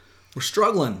We're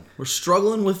struggling. We're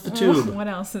struggling with the tube. What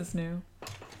else is new?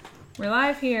 We're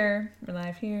live here. We're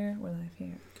live here. We're live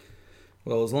here.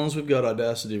 Well, as long as we've got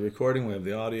Audacity recording, we have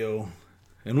the audio,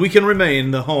 and we can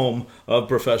remain the home of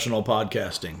professional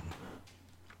podcasting.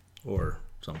 Or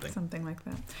something. Something like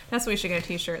that. That's what we should get a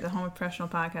t-shirt, the home of professional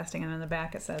podcasting, and in the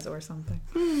back it says or something.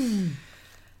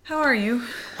 How are you?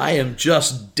 I am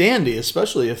just dandy,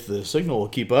 especially if the signal will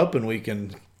keep up and we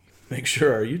can make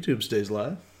sure our YouTube stays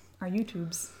live. Our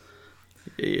YouTubes.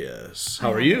 Yes.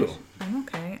 How are you? I'm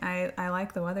okay. I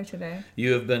like the weather today.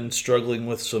 You have been struggling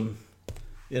with some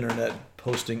internet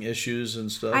posting issues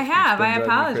and stuff. I have. I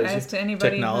apologize to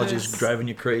anybody Technology's driving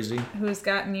you crazy. Who's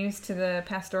gotten used to the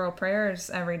pastoral prayers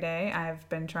every day. I've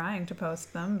been trying to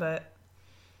post them, but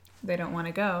they don't want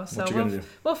to go. So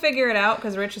we'll figure it out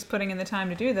because Rich is putting in the time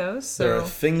to do those. So there are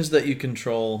things that you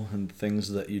control and things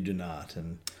that you do not.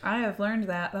 And I have learned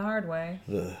that the hard way.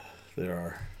 There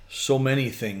are so many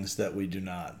things that we do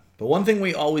not. But one thing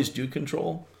we always do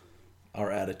control, our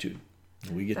attitude.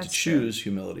 We get to choose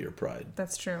humility or pride.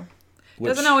 That's true.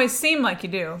 Doesn't always seem like you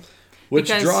do. Which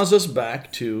draws us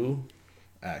back to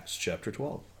Acts chapter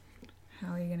 12.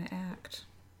 How are you going to act?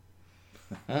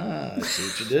 I see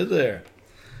what you did there.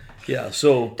 Yeah,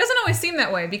 so... Doesn't always seem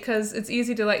that way because it's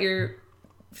easy to let your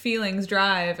feelings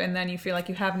drive and then you feel like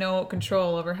you have no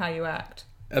control over how you act.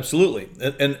 Absolutely.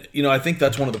 And I think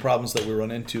that's one of the problems that we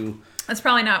run into. That's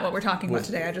probably not what we're talking about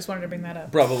today. I just wanted to bring that up.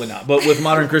 Probably not. But with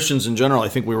modern Christians in general, I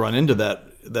think we run into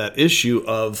that issue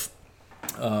of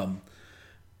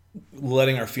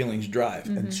letting our feelings drive.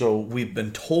 Mm-hmm. And so we've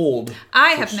been told...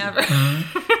 I have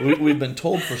never. We've been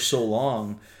told for so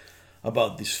long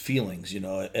about these feelings, and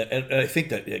I think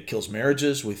that it kills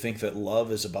marriages. We think that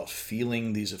love is about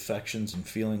feeling these affections and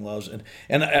feeling loves.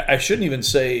 And I shouldn't even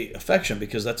say affection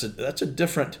because that's a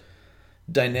different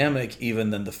dynamic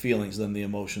even than the feelings, than the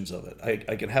emotions of it.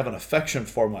 I can have an affection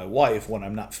for my wife when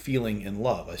I'm not feeling in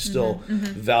love. I still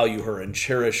value her and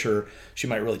cherish her. She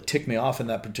might really tick me off in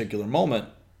that particular moment.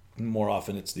 More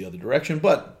often it's the other direction.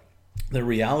 But the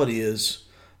reality is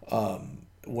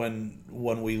when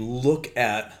we look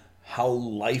at how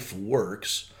life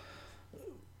works,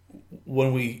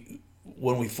 when we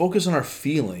focus on our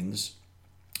feelings,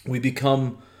 we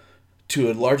become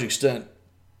to a large extent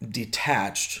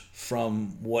detached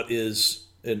from what is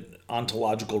an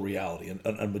ontological reality, an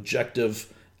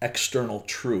objective external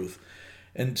truth.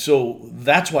 And so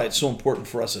that's why it's so important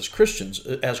for us as Christians.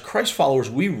 As Christ followers,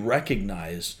 we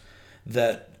recognize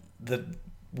that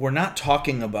we're not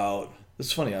talking about...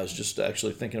 It's funny, I was just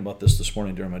actually thinking about this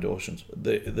morning during my devotions.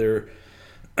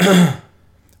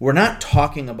 We're not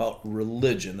talking about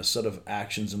religion, a set of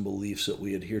actions and beliefs that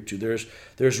we adhere to.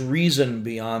 There's reason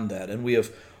beyond that. And we have,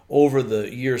 over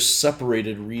the years,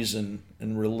 separated reason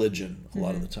and religion a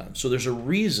lot of the time. So there's a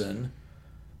reason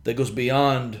that goes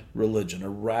beyond religion, a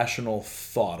rational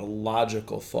thought, a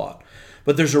logical thought.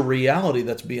 But there's a reality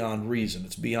that's beyond reason.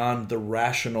 It's beyond the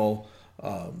rational,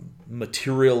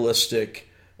 materialistic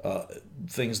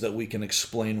things that we can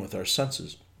explain with our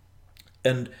senses.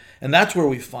 And that's where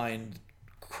we find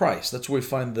Christ. That's where we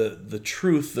find the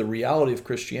truth, the reality of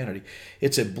Christianity.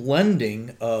 It's a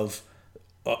blending of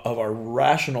our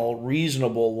rational,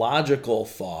 reasonable, logical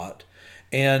thought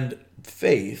and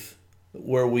faith,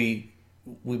 where we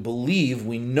believe,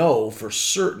 we know for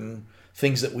certain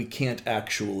things that we can't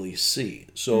actually see.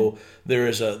 So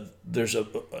there's an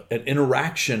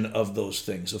interaction of those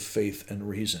things, of faith and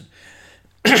reason.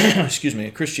 Excuse me,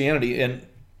 Christianity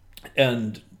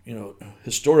and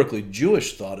historically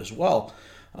Jewish thought as well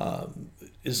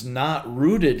is not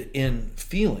rooted in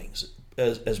feelings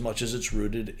as much as it's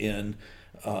rooted in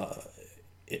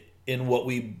what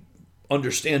we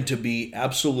understand to be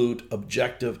absolute,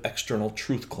 objective, external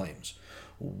truth claims.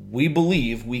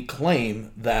 We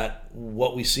claim that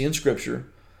what we see in Scripture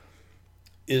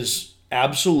is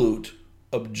absolute,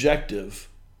 objective,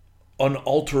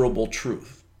 unalterable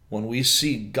truth. When we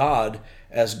see God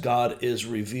as God is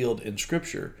revealed in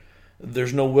Scripture,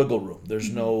 there's no wiggle room. There's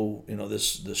no,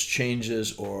 this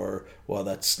changes, or, well,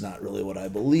 that's not really what I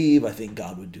believe. I think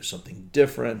God would do something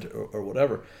different, or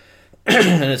whatever.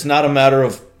 And it's not a matter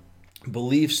of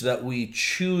beliefs that we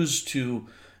choose to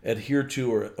adhere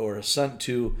to or assent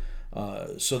to,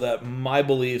 so that my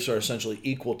beliefs are essentially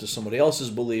equal to somebody else's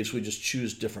beliefs. We just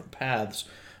choose different paths.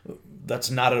 That's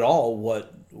not at all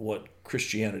what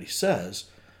Christianity says.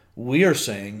 We are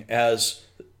saying, as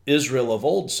Israel of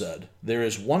old said, there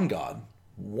is one God,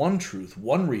 one truth,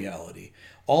 one reality.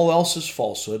 All else is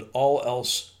falsehood. All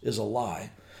else is a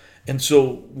lie. And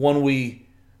so when we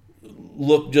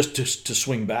look, just to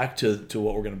swing back to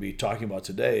what we're going to be talking about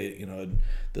today,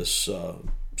 this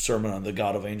sermon on the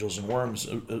God of Angels and Worms,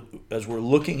 as we're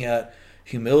looking at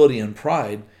humility and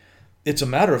pride, it's a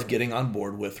matter of getting on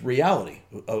board with reality,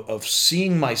 of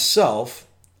seeing myself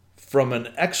from an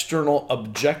external,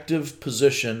 objective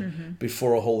position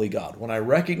before a holy God. When I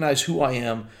recognize who I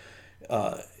am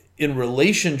in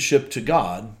relationship to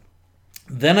God,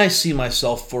 then I see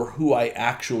myself for who I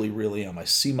actually really am. I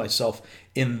see myself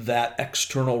in that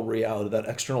external reality, that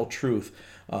external truth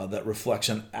that reflects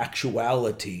an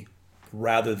actuality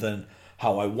rather than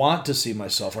how I want to see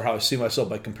myself or how I see myself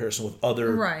by comparison with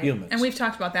other humans. And we've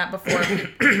talked about that before.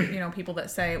 People that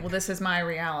say, well, this is my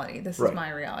reality. This is my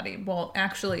reality. Well,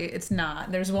 actually, it's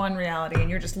not. There's one reality, and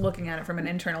you're just looking at it from an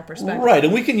internal perspective. Right,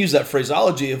 and we can use that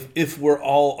phraseology if we're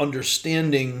all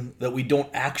understanding that we don't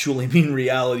actually mean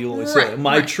reality when we say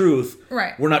my truth.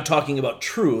 Right. We're not talking about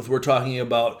truth. We're talking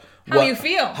about how you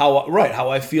feel. How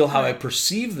I feel, how I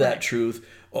perceive that truth.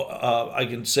 I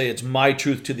can say it's my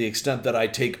truth to the extent that I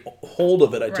take hold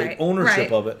of it, I take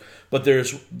ownership of it. But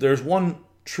there's one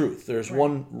truth, there's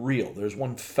one real, there's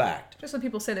one fact. Just when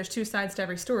people say there's two sides to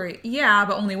every story, yeah,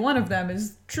 but only one of them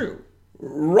is true.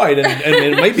 Right, and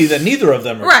it might be that neither of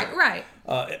them are true. Right.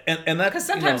 And that, because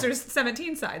sometimes there's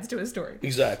 17 sides to a story.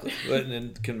 Exactly,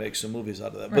 and can make some movies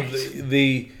out of that.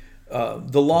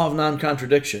 But the law of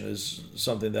non-contradiction is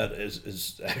something that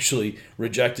is actually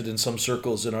rejected in some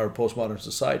circles in our postmodern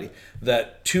society,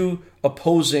 that two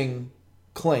opposing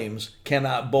claims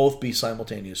cannot both be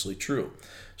simultaneously true.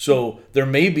 So there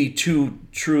may be two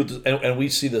truths, and we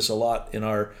see this a lot in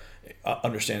our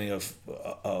understanding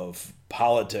of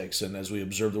politics, and as we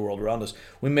observe the world around us,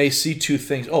 we may see two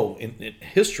things. In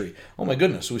history, oh my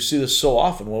goodness, we see this so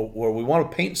often where we want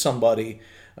to paint somebody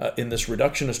in this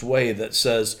reductionist way that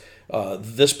says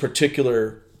this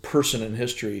particular person in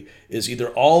history is either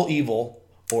all evil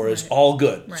or is all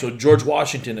good. Right. So George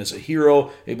Washington is a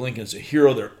hero, Abe Lincoln is a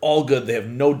hero, they're all good, they have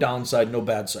no downside, no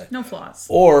bad side. No flaws.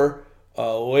 Or,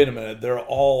 wait a minute, they're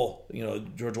all,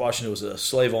 George Washington was a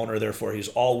slave owner, therefore he's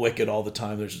all wicked all the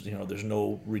time, there's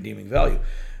no redeeming value.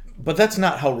 But that's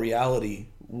not how reality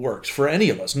works for any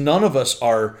of us. None of us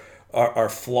are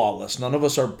flawless, none of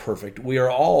us are perfect. We are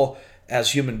all,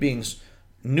 as human beings,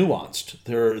 nuanced.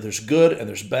 There's good and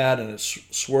there's bad, and it's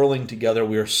swirling together.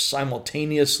 We are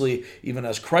simultaneously, even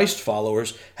as Christ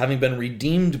followers, having been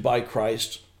redeemed by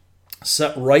Christ,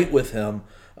 set right with Him,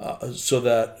 so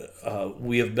that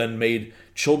we have been made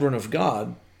children of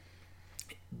God.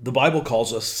 The Bible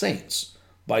calls us saints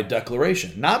by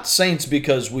declaration. Not saints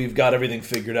because we've got everything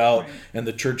figured out and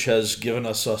the church has given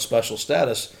us a special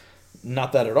status.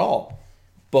 Not that at all.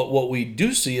 But what we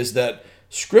do see is that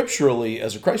scripturally,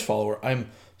 as a Christ follower,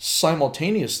 I'm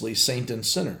simultaneously saint and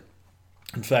sinner.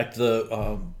 In fact,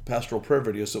 the pastoral prayer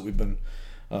videos that we've been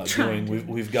doing,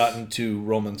 we've gotten to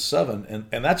Romans 7,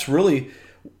 and that's really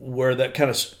where that kind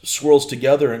of swirls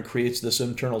together and creates this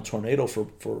internal tornado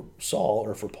for Saul,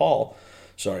 or for Paul.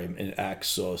 Sorry, in Acts,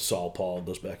 so Saul, Paul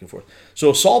goes back and forth.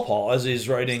 So Saul, Paul, as he's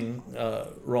writing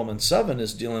Romans 7,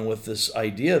 is dealing with this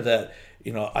idea that,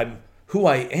 I'm who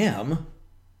I am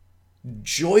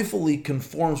joyfully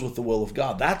conforms with the will of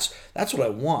God. That's what I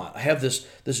want. I have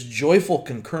this joyful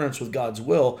concurrence with God's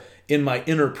will in my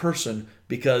inner person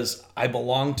because I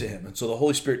belong to Him. And so the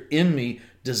Holy Spirit in me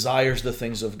desires the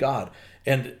things of God.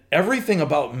 And everything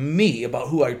about me, about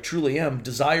who I truly am,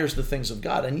 desires the things of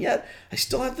God. And yet I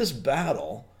still have this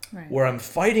battle where I'm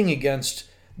fighting against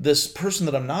this person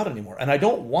that I'm not anymore. And I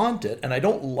don't want it, and I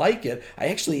don't like it. I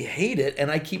actually hate it,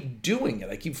 and I keep doing it.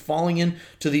 I keep falling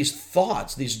into these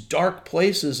thoughts, these dark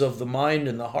places of the mind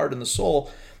and the heart and the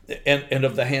soul and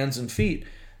of the hands and feet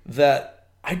that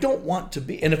I don't want to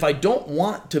be. And if I don't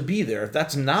want to be there, if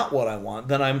that's not what I want,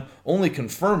 then I'm only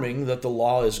confirming that the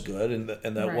law is good and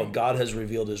that what God has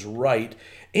revealed is right.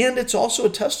 And it's also a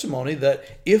testimony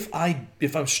that if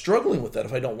I'm struggling with that,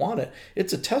 if I don't want it,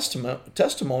 it's a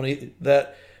testimony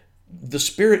that the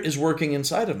Spirit is working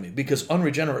inside of me, because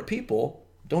unregenerate people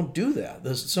don't do that.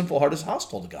 The sinful heart is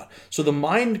hostile to God. So the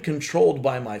mind controlled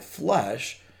by my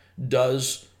flesh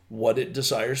does what it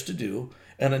desires to do,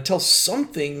 and until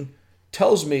something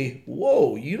tells me,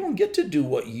 whoa, you don't get to do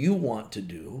what you want to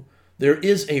do, there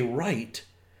is a right,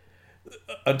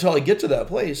 until I get to that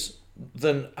place,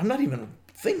 then I'm not even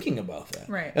thinking about that.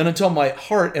 Right. And until my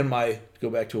heart and go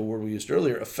back to a word we used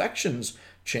earlier, affections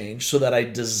change so that I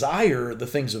desire the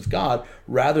things of God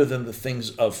rather than the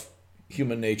things of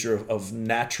human nature, of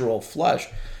natural flesh,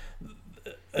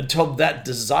 until that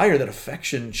desire, that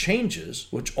affection changes,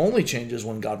 which only changes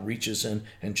when God reaches in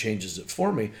and changes it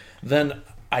for me, then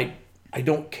I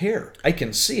don't care. I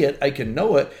can see it, I can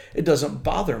know it, it doesn't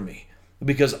bother me,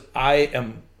 because I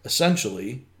am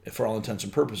essentially, for all intents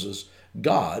and purposes,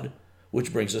 God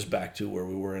which brings us back to where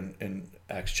we were in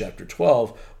Acts chapter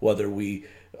 12, whether we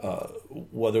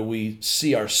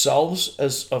see ourselves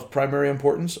as of primary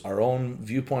importance, our own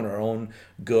viewpoint, our own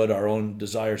good, our own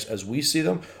desires as we see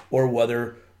them, or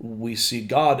whether we see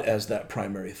God as that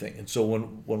primary thing. And so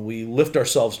when we lift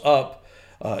ourselves up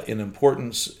in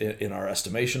importance, in our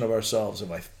estimation of ourselves,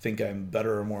 if I think I'm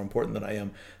better or more important than I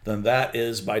am, then that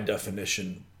is by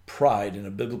definition pride in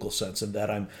a biblical sense, and that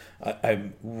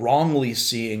I'm wrongly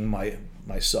seeing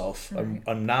myself. Right.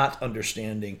 I'm not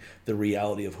understanding the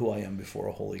reality of who I am before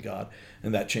a holy God,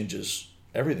 and that changes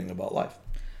everything about life.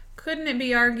 Couldn't it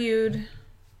be argued?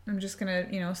 I'm just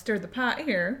gonna stir the pot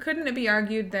here. Couldn't it be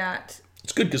argued that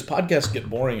it's good because podcasts get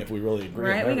boring if we really agree.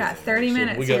 Right, on we got 30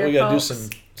 minutes. We here, got to do folks. some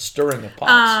stirring of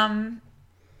pots.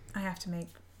 I have to make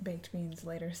baked beans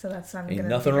later, so that's I'm Ain't gonna.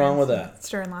 nothing wrong with that.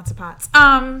 Stirring lots of pots.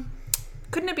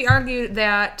 Couldn't it be argued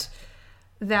that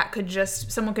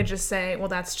someone could just say, well,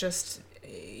 that's just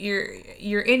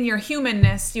you're in your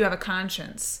humanness. You have a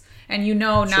conscience, and you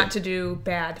know not Sure. to do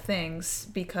bad things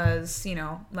because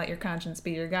let your conscience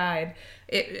be your guide.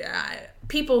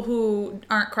 People who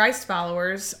aren't Christ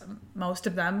followers, most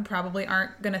of them probably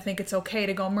aren't going to think it's okay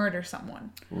to go murder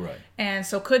someone. Right. And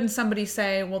so couldn't somebody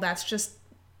say, well, that's just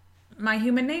my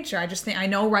human nature. I just think I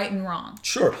know right and wrong.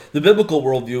 Sure. The biblical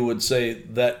worldview would say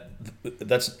that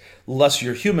that's less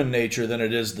your human nature than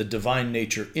it is the divine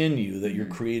nature in you, that you're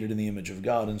created in the image of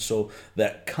God. And so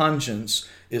that conscience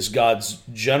is God's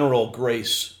general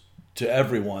grace to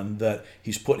everyone, that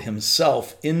he's put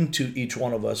himself into each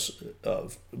one of us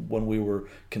when we were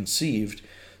conceived,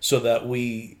 so that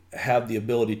we have the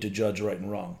ability to judge right and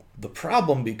wrong. The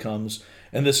problem becomes,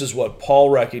 and this is what Paul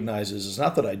recognizes, is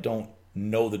not that I don't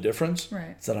know the difference,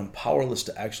 Right. it's that I'm powerless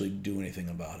to actually do anything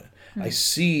about it. I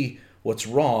see what's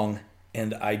wrong,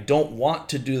 and I don't want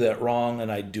to do that wrong,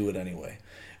 and I do it anyway.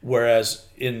 Whereas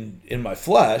in my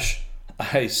flesh,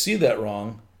 I see that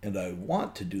wrong, and I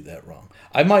want to do that wrong.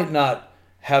 I might not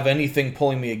have anything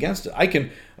pulling me against it.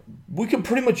 We can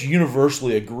pretty much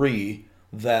universally agree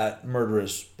that murder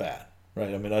is bad,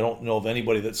 right? I mean, I don't know of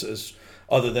anybody that says,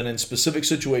 other than in specific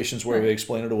situations where we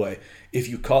explain it away.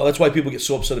 That's why people get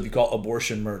so upset if you call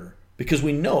abortion murder, because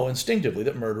we know instinctively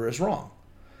that murder is wrong.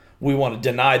 We want to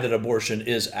deny that abortion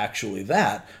is actually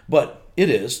that, but it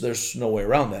is. There's no way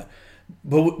around that.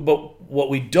 But what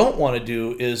we don't want to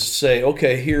do is say,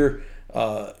 okay, here,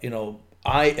 I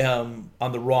am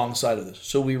on the wrong side of this.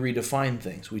 So we redefine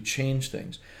things. We change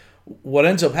things. What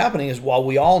ends up happening is, while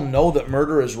we all know that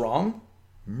murder is wrong,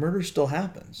 murder still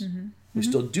happens. Mm-hmm. We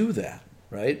still do that,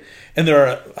 right? And there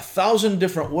are 1,000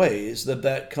 different ways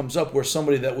that comes up, where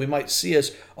somebody that we might see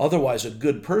as otherwise a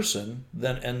good person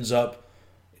then ends up,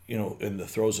 in the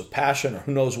throes of passion, or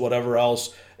who knows, whatever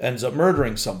else, ends up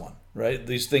murdering someone, right?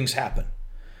 These things happen.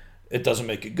 It doesn't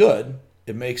make it good.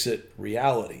 It makes it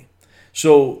reality.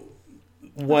 So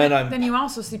then you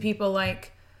also see people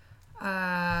like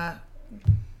a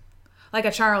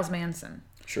Charles Manson,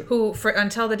 sure, who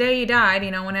until the day he died,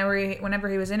 whenever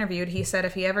he was interviewed, he said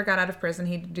if he ever got out of prison,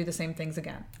 he'd do the same things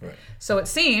again. Right. So it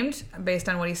seemed, based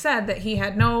on what he said, that he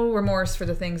had no remorse for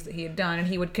the things that he had done, and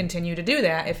he would continue to do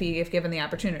that if given the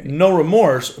opportunity. No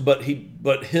remorse, but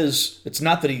it's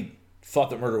not that he thought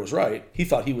that murder was right. He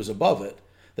thought he was above it,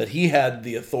 that he had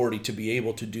the authority to be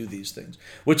able to do these things,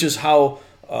 which is how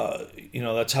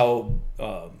that's how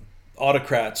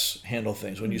autocrats handle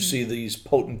things. When you see these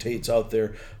potentates out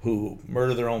there who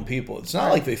murder their own people, it's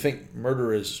not like they think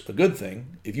murder is a good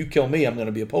thing. If you kill me, I'm going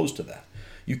to be opposed to that.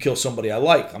 You kill somebody I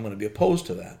like, I'm going to be opposed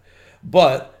to that.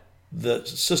 But the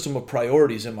system of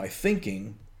priorities in my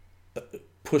thinking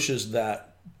pushes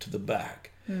that to the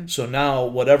back. So now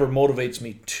whatever motivates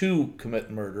me to commit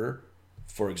murder,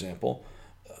 for example,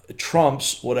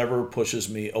 trumps whatever pushes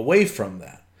me away from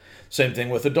that. Same thing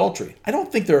with adultery. I don't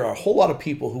think there are a whole lot of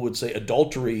people who would say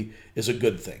adultery is a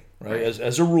good thing, right?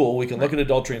 As a rule, we can look at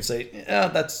adultery and say, yeah,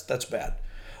 that's bad,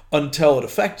 until it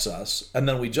affects us, and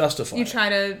then we justify it. You try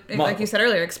to, like you said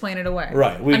earlier, explain it away.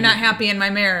 Right. I'm not happy in my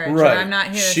marriage. Right. Or I'm not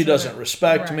here. She doesn't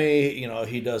respect me.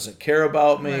 He doesn't care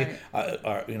about me.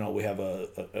 Right. We have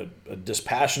a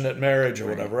dispassionate marriage or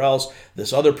whatever else.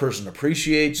 This other person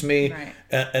appreciates me. Right.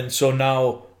 And so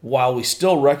now, while we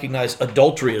still recognize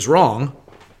adultery is wrong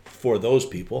for those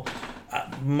people,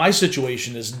 my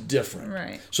situation is different.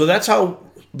 Right. So that's how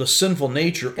the sinful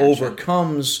nature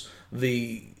overcomes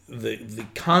the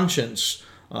conscience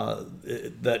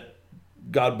that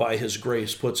God by his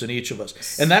grace puts in each of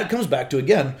us. And that comes back to,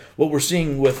 again, what we're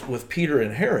seeing with Peter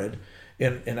and Herod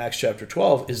in Acts chapter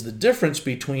 12 is the difference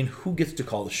between who gets to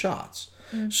call the shots.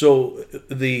 So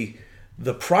the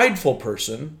The prideful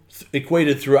person,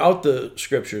 equated throughout the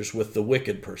scriptures with the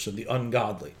wicked person, the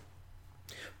ungodly,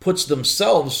 puts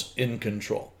themselves in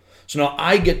control. So now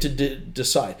I get to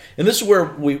decide. And this is where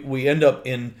we end up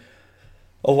in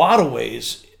a lot of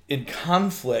ways in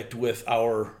conflict with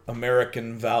our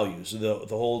American values, the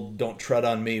whole "don't tread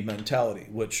on me" mentality,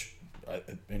 which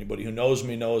anybody who knows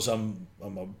me knows I'm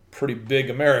a pretty big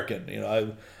American.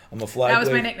 I'm a flag. That was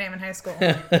my nickname in high school.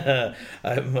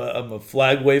 I'm a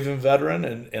flag waving veteran,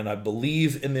 and I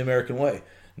believe in the American way.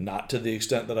 Not to the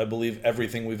extent that I believe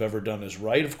everything we've ever done is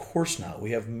right. Of course not.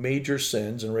 We have major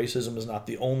sins, and racism is not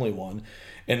the only one,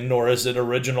 and nor is it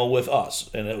original with us.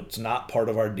 And it's not part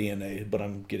of our DNA, but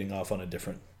I'm getting off on a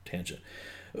different tangent.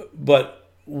 But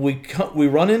we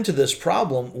run into this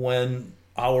problem when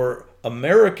our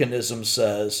Americanism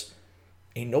says,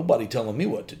 ain't nobody telling me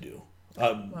what to do.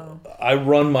 I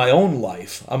run my own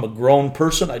life. I'm a grown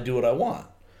person. I do what I want.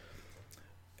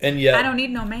 And yet, I don't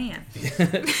need no man.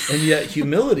 And yet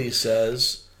humility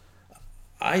says,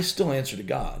 I still answer to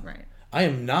God. Right. I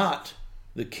am not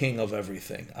the king of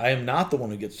everything. I am not the one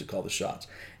who gets to call the shots.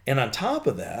 And on top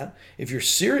of that, if you're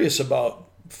serious about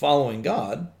following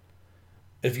God,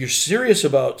 if you're serious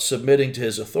about submitting to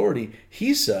his authority,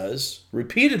 he says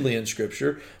repeatedly in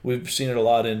Scripture, we've seen it a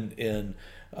lot in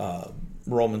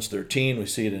Romans 13, we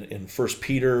see it in 1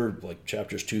 Peter, like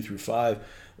chapters 2 through 5,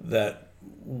 that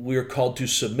we're called to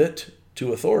submit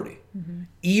to authority,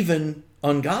 even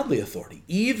ungodly authority,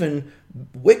 even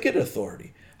wicked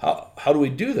authority. How do we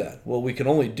do that? Well, we can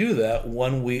only do that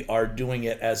when we are doing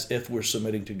it as if we're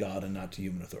submitting to God and not to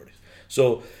human authorities.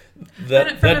 So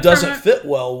that doesn't fit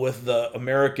well with the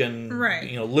American,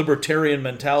 libertarian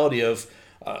mentality of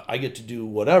I get to do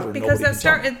whatever. Because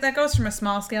that goes from a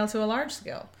small scale to a large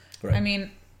scale. Right. I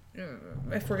mean,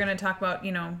 if we're going to talk about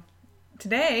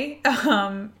today,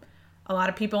 a lot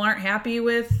of people aren't happy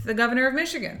with the governor of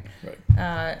Michigan,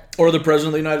 right? Or the president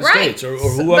of the United States, or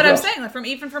whoever. But I'm else. saying,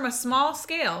 even from a small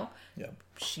scale,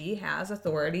 she has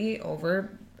authority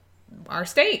over our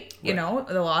state. Right.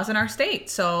 The laws in our state.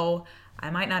 So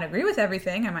I might not agree with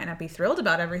everything. I might not be thrilled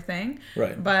about everything.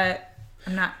 Right. But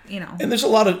I'm not. And there's a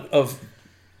lot of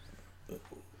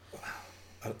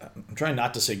I'm trying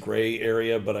not to say gray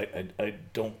area, but I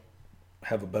don't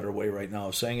have a better way right now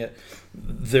of saying it.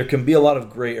 There can be a lot of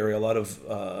gray area, a lot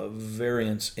of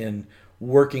variance in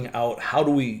working out how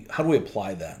do we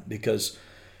apply that, because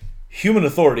human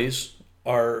authorities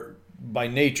are by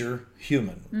nature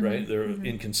human, right? They're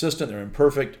inconsistent, they're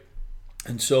imperfect,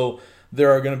 and so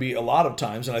there are going to be a lot of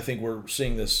times, and I think we're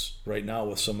seeing this right now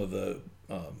with some of the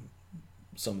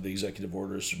executive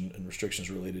orders and restrictions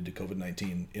related to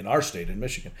COVID-19 in our state, in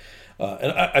Michigan.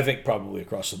 And I think probably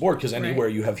across the board, because anywhere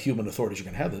you have human authorities, you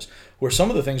can have this, where some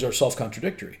of the things are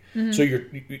self-contradictory. So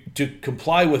to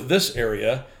comply with this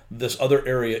area, this other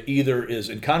area either is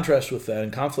in contrast with that,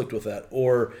 in conflict with that,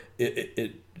 or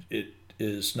it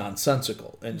is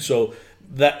nonsensical. And so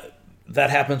that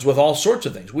happens with all sorts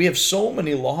of things. We have so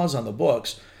many laws on the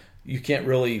books, you can't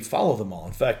really follow them all.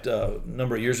 In fact, a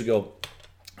number of years ago,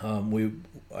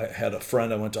 I had a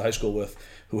friend I went to high school with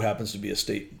who happens to be a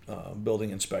state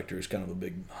building inspector. He's kind of a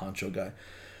big honcho guy.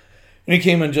 And he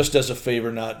came in just as a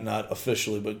favor, not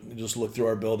officially, but just looked through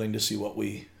our building to see what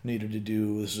we needed to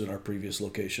do. This is in our previous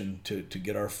location to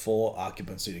get our full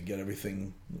occupancy, to get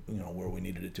everything where we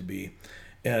needed it to be.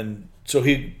 And so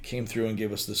he came through and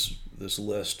gave us this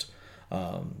list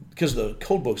because the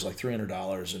code book's like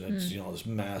 $300 and it's this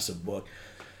massive book.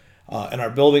 And our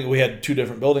building, we had two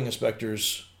different building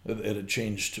inspectors. It had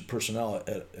changed personnel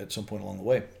at some point along the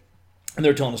way. And they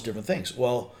were telling us different things.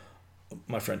 Well,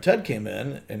 my friend Ted came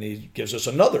in and he gives us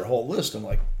another whole list. I'm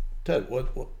like, Ted,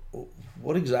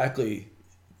 what exactly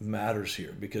matters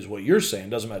here? Because what you're saying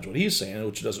doesn't match what he's saying,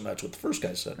 which doesn't match what the first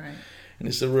guy said. Right. And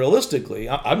he said, realistically,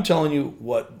 I'm telling you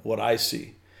what I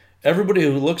see. Everybody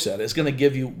who looks at it is going to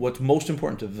give you what's most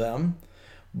important to them.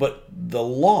 But the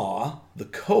law, the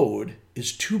code,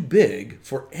 is too big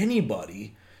for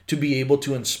anybody to be able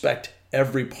to inspect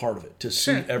every part of it, to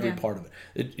see every part of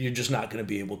it. You're just not going to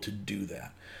be able to do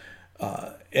that.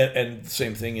 And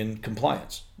same thing in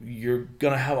compliance. You're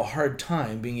going to have a hard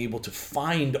time being able to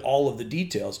find all of the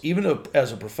details, even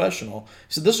as a professional.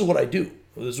 So this is what I do.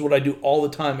 This is what I do all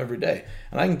the time, every day.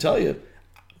 And I can tell you,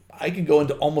 I can go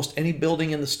into almost any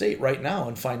building in the state right now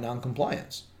and find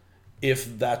noncompliance,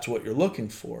 if that's what you're looking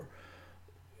for.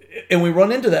 And we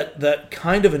run into that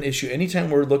kind of an issue anytime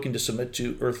we're looking to submit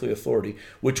to earthly authority,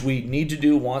 which we need to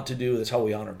do, want to do. That's how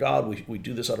we honor God. We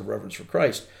do this out of reverence for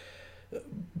Christ.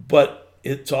 But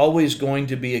it's always going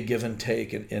to be a give and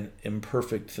take, an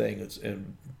imperfect thing. It's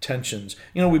and tensions.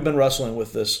 We've been wrestling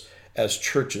with this as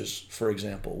churches, for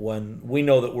example, when we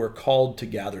know that we're called to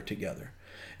gather together.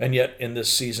 And yet in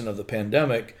this season of the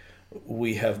pandemic,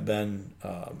 we have been,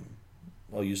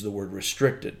 I'll use the word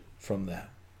restricted from that.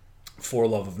 For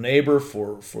love of neighbor,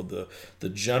 for the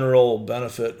general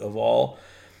benefit of all.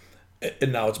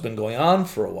 And now it's been going on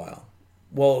for a while.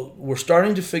 Well, we're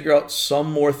starting to figure out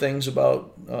some more things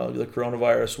about the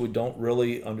coronavirus. We don't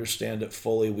really understand it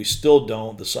fully. We still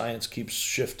don't. The science keeps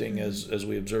shifting as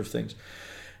we observe things.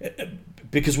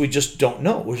 Because we just don't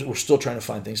know. We're still trying to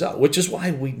find things out, which is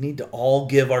why we need to all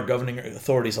give our governing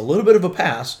authorities a little bit of a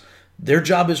pass. Their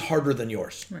job is harder than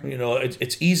yours. Right. You know,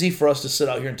 it's easy for us to sit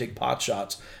out here and take pot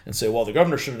shots and say, well, the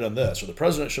governor should have done this or the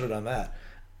president should have done that.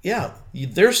 Yeah,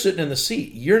 they're sitting in the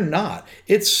seat. You're not.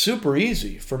 It's super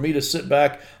easy for me to sit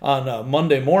back on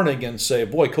Monday morning and say,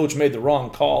 boy, coach made the wrong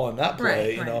call in that play.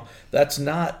 Right. You know, that's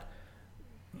not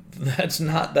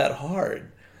that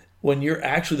hard. When you're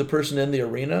actually the person in the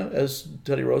arena, as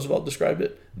Teddy Roosevelt described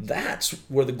it, that's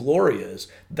where the glory is.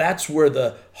 That's where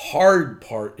the hard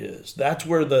part is. That's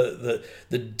where the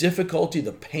difficulty,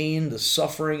 the pain, the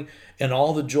suffering, and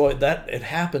all the joy, that it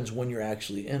happens when you're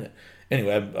actually in it.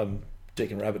 Anyway, I'm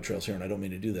taking rabbit trails here, and I don't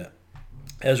mean to do that.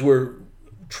 As we're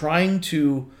trying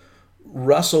to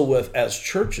wrestle with, as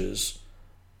churches,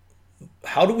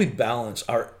 how do we balance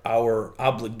our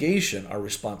obligation, our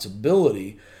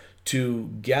responsibility to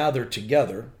gather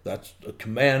together? That's a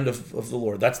command of the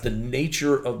Lord. That's the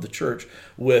nature of the church,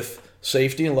 with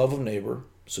safety and love of neighbor,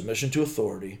 submission to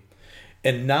authority.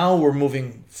 And now we're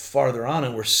moving farther on,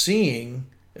 and we're seeing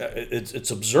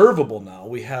it's observable now.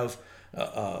 We have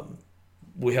the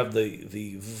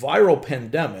viral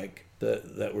pandemic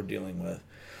that we're dealing with,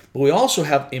 but we also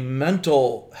have a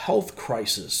mental health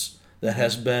crisis that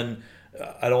has been,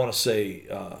 I don't want to say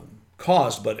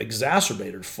caused, but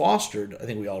exacerbated, fostered. I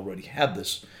think we already had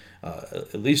this,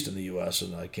 at least in the U.S.,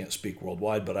 and I can't speak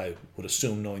worldwide, but I would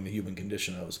assume, knowing the human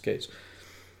condition, that was the case.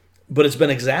 But it's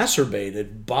been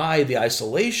exacerbated by the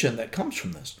isolation that comes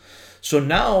from this. So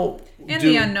now...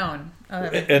 the unknown.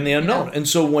 And the unknown. And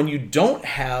so when you don't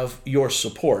have your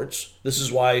supports, this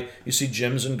is why you see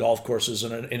gyms and golf courses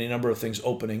and any number of things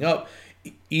opening up,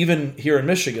 even here in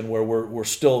Michigan, where we're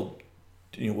still,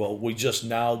 we just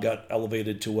now got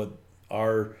elevated to what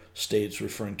our state's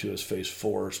referring to as phase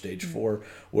 4, stage 4,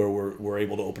 where we're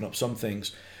able to open up some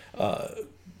things.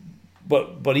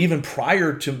 But even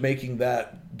prior to making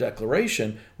that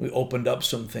declaration, we opened up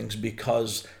some things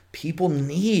because people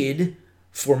need,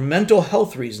 for mental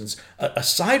health reasons,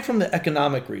 aside from the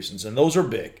economic reasons, and those are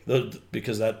big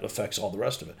because that affects all the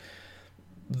rest of it,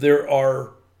 there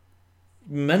are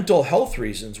mental health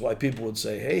reasons why people would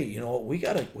say, hey, we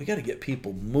gotta get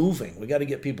people moving. We got to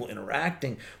get people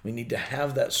interacting. We need to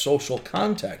have that social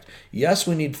contact. Yes,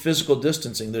 we need physical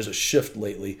distancing. There's a shift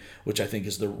lately, which I think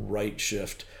is the right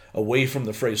shift, away from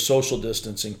the phrase social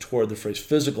distancing toward the phrase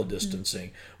physical distancing.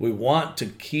 Mm-hmm. We want to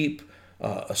keep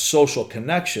a social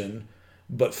connection,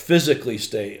 but physically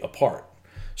stay apart.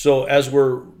 So as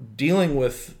we're dealing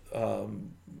with,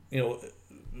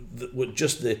 with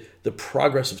just the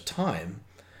progress of time,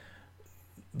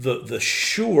 the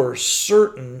sure,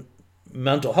 certain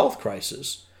mental health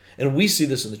crisis, and we see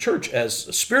this in the church as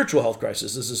a spiritual health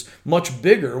crisis. This is much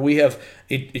bigger. We have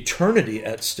eternity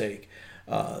at stake.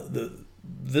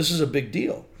 This is a big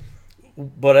deal.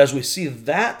 But as we see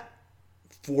that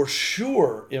for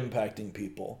sure impacting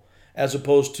people, as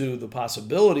opposed to the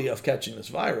possibility of catching this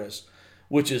virus,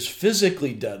 which is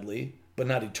physically deadly, but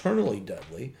not eternally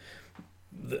deadly,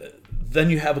 then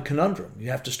you have a conundrum.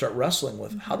 You have to start wrestling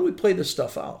with, how do we play this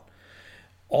stuff out?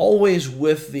 Always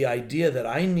with the idea that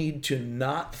I need to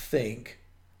not think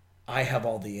I have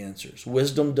all the answers.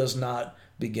 Wisdom does not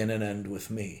begin and end with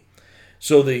me.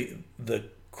 So the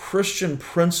Christian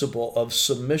principle of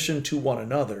submission to one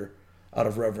another out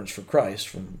of reverence for Christ,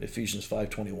 from Ephesians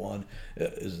 5:21,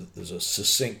 is a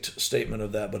succinct statement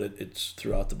of that, but it's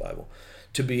throughout the Bible.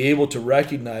 To be able to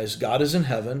recognize God is in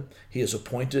heaven, He has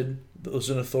appointed those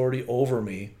in authority over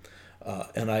me,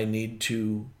 and I need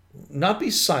to not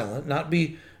be silent, not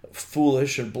be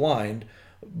foolish or blind,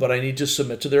 but I need to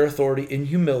submit to their authority in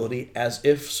humility as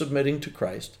if submitting to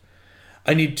Christ.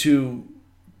 I need to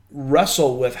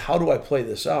wrestle with, how do I play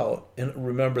this out? And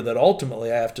remember that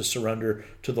ultimately I have to surrender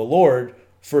to the Lord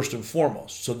first and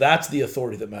foremost. So that's the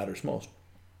authority that matters most.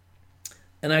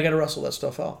 And I got to wrestle that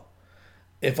stuff out.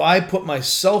 If I put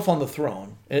myself on the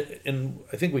throne, and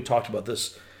I think we talked about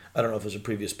this, I don't know if it was a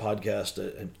previous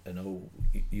podcast, I know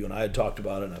you and I had talked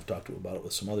about it, and I've talked about it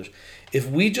with some others. If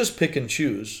we just pick and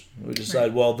choose, we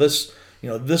decide, well, this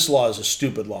law is a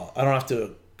stupid law. I don't have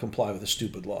to comply with a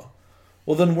stupid law.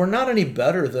 well, then we're not any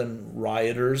better than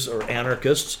rioters or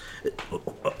anarchists,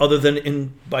 other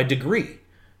than by degree.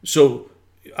 So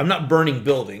I'm not burning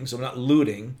buildings, I'm not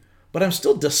looting, but I'm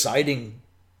still deciding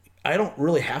I don't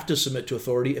really have to submit to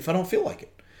authority if I don't feel like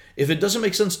it. If it doesn't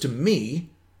make sense to me,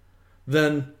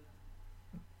 then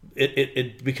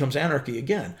it becomes anarchy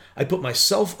again. I put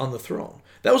myself on the throne.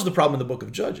 That was the problem in the book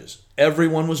of Judges.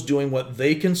 Everyone was doing what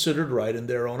they considered right in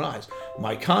their own eyes.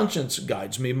 My conscience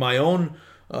guides me, my own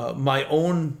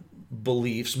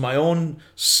beliefs, my own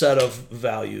set of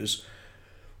values,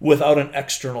 without an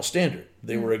external standard.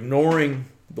 They were ignoring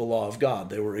the law of God.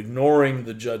 They were ignoring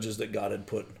the judges that God had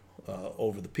put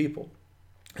over the people.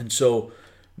 And so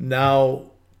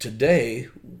now, today,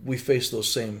 we face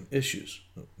those same issues.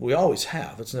 We always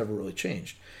have. It's never really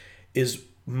changed. Is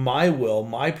my will,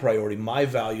 my priority, my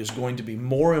value is going to be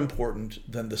more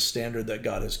important than the standard that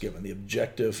God has given, the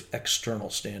objective external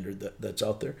standard that's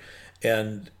out there?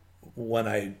 And when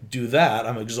I do that,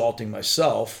 I'm exalting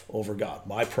myself over God,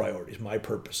 my priorities, my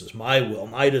purposes, my will,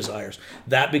 my desires.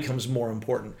 That becomes more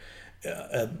important.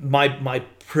 My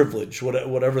privilege,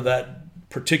 whatever that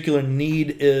particular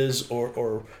need is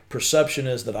or perception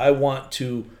is that I want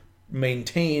to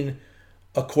maintain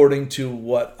according to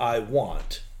what I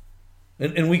want.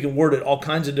 And we can word it all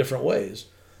kinds of different ways,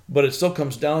 but it still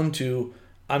comes down to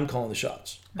I'm calling the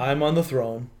shots. I'm on the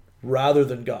throne rather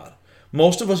than God.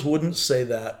 Most of us wouldn't say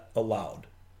that aloud,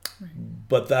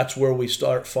 but that's where we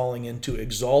start falling into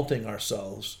exalting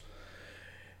ourselves.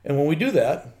 And when we do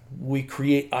that, we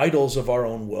create idols of our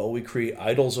own will. We create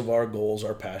idols of our goals,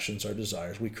 our passions, our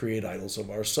desires. We create idols of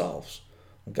ourselves.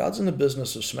 God's in the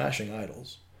business of smashing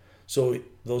idols. So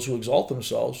those who exalt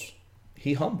themselves,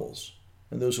 he humbles.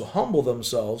 And those who humble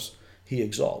themselves, he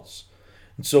exalts.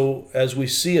 And so as we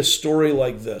see a story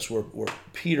like this, where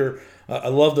Peter, I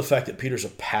love the fact that Peter's a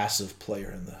passive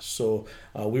player in this. So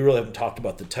we really haven't talked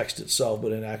about the text itself,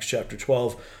 but in Acts chapter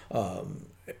 12,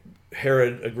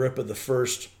 Herod Agrippa the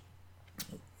first,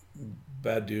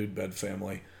 bad dude, bad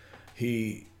family,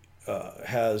 he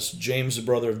has James, the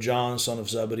brother of John, son of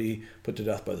Zebedee, put to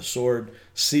death by the sword,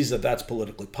 sees that that's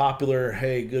politically popular.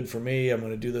 Hey, good for me, I'm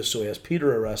going to do this. So he has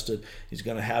Peter arrested. He's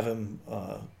going to have him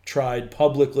tried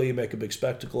publicly, make a big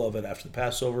spectacle of it after the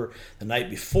Passover. The night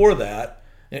before that,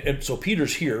 and so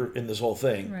Peter's here in this whole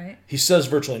thing. Right. He says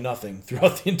virtually nothing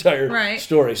throughout the entire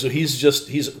story. So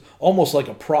he's almost like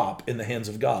a prop in the hands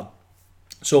of God.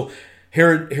 So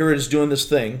Herod is doing this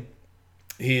thing.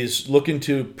 He's looking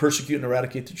to persecute and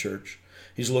eradicate the church.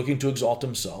 He's looking to exalt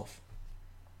himself.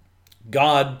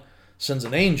 God sends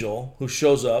an angel who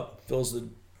shows up, fills the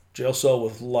jail cell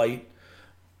with light,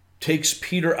 takes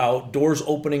Peter out, doors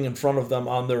opening in front of them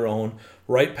on their own,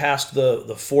 right past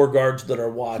the four guards that are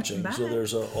watching. So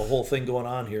there's a whole thing going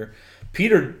on here.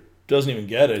 Peter doesn't even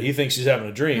get it. He thinks he's having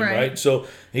a dream, right? So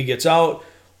he gets out.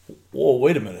 Whoa,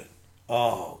 wait a minute.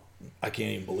 Oh, I can't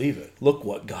even believe it. Look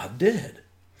what God did.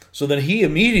 So then he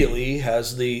immediately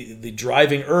has the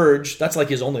driving urge. That's like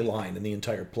his only line in the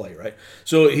entire play, right?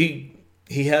 So he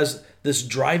has this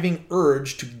driving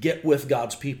urge to get with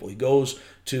God's people. He goes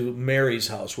to Mary's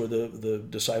house where the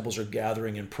disciples are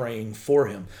gathering and praying for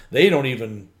him. They don't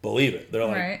even believe it. They're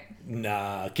like,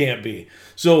 nah, can't be.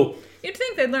 So you'd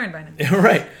think they'd learn by now.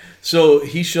 Right. So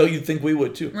you'd think we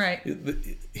would too. Right.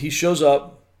 He shows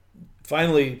up.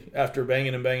 Finally, after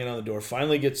banging on the door,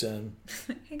 finally gets in.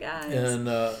 Hey guys.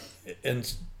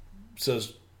 And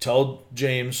says, tell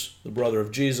James, the brother of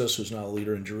Jesus, who's now a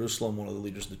leader in Jerusalem, one of the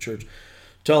leaders of the church,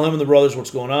 tell him and the brothers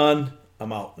what's going on.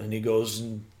 I'm out. And he goes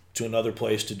to another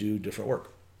place to do different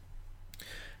work.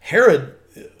 Herod,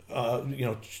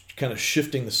 kind of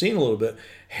shifting the scene a little bit,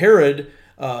 Herod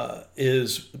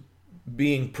is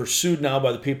being pursued now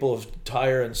by the people of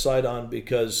Tyre and Sidon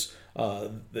because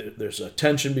there's a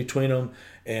tension between them,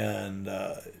 and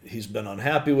he's been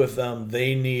unhappy with them.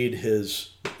 They need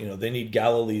they need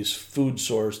Galilee's food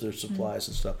source, their supplies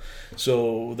and stuff.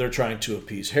 So they're trying to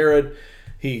appease Herod.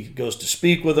 He goes to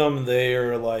speak with them, and they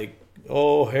are like,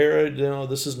 "Oh, Herod,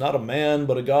 this is not a man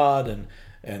but a god,"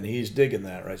 and he's digging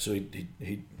that, right? So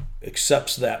he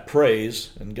accepts that praise,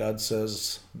 and God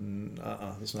says,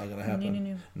 "That's not going to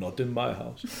happen. No. Not in my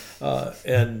house."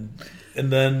 And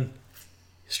then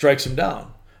strikes him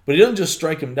down. But he doesn't just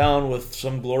strike him down with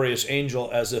some glorious angel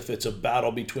as if it's a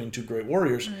battle between two great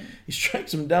warriors. Right. He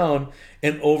strikes him down,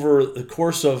 and over the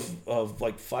course of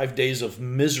like 5 days of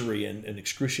misery and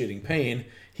excruciating pain,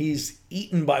 he's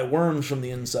eaten by worms from the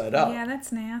inside out. Yeah,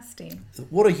 that's nasty.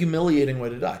 What a humiliating way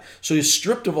to die. So he's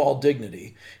stripped of all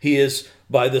dignity. He is,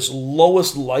 by this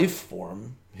lowest life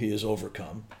form, he is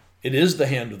overcome. It is the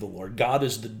hand of the Lord. God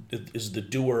is the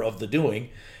doer of the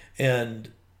doing,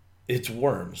 and it's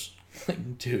worms.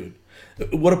 Like, dude,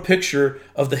 what a picture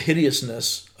of the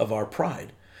hideousness of our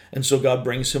pride. And so God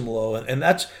brings him low. And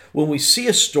that's when we see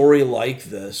a story like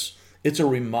this, it's a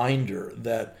reminder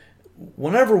that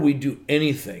whenever we do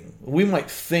anything, we might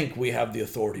think we have the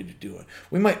authority to do it.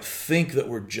 We might think that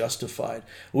we're justified.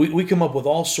 We come up with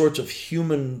all sorts of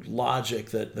human logic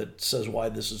that says why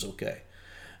this is okay.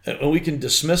 And we can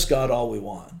dismiss God all we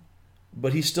want,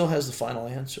 but he still has the final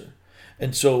answer.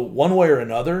 And so one way or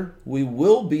another, we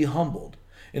will be humbled.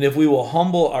 And if we will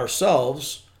humble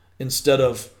ourselves instead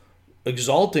of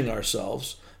exalting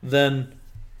ourselves, then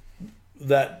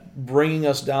that bringing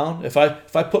us down, if I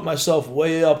put myself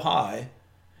way up high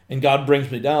and God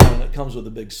brings me down, it comes with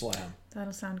a big slam.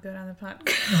 That'll sound good on the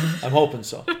podcast. I'm hoping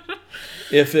so.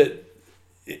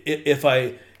 If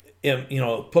I am,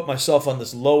 put myself on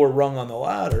this lower rung on the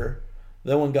ladder,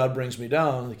 then when God brings me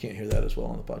down, they can't hear that as well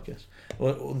on the podcast.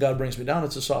 When God brings me down,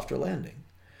 it's a softer landing.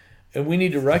 And we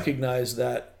need to recognize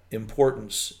that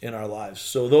importance in our lives.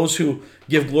 So those who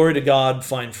give glory to God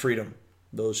find freedom.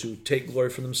 Those who take glory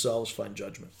for themselves find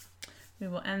judgment. We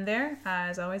will end there.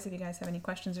 As always, if you guys have any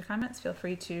questions or comments, feel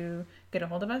free to get a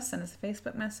hold of us. Send us a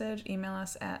Facebook message. Email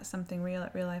us at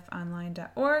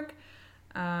somethingreal@reallifeonline.org.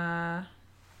 I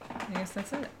guess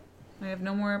that's it. I have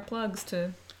no more plugs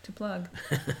to plug.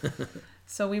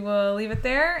 So we will leave it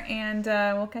there, and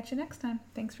we'll catch you next time.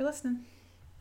 Thanks for listening.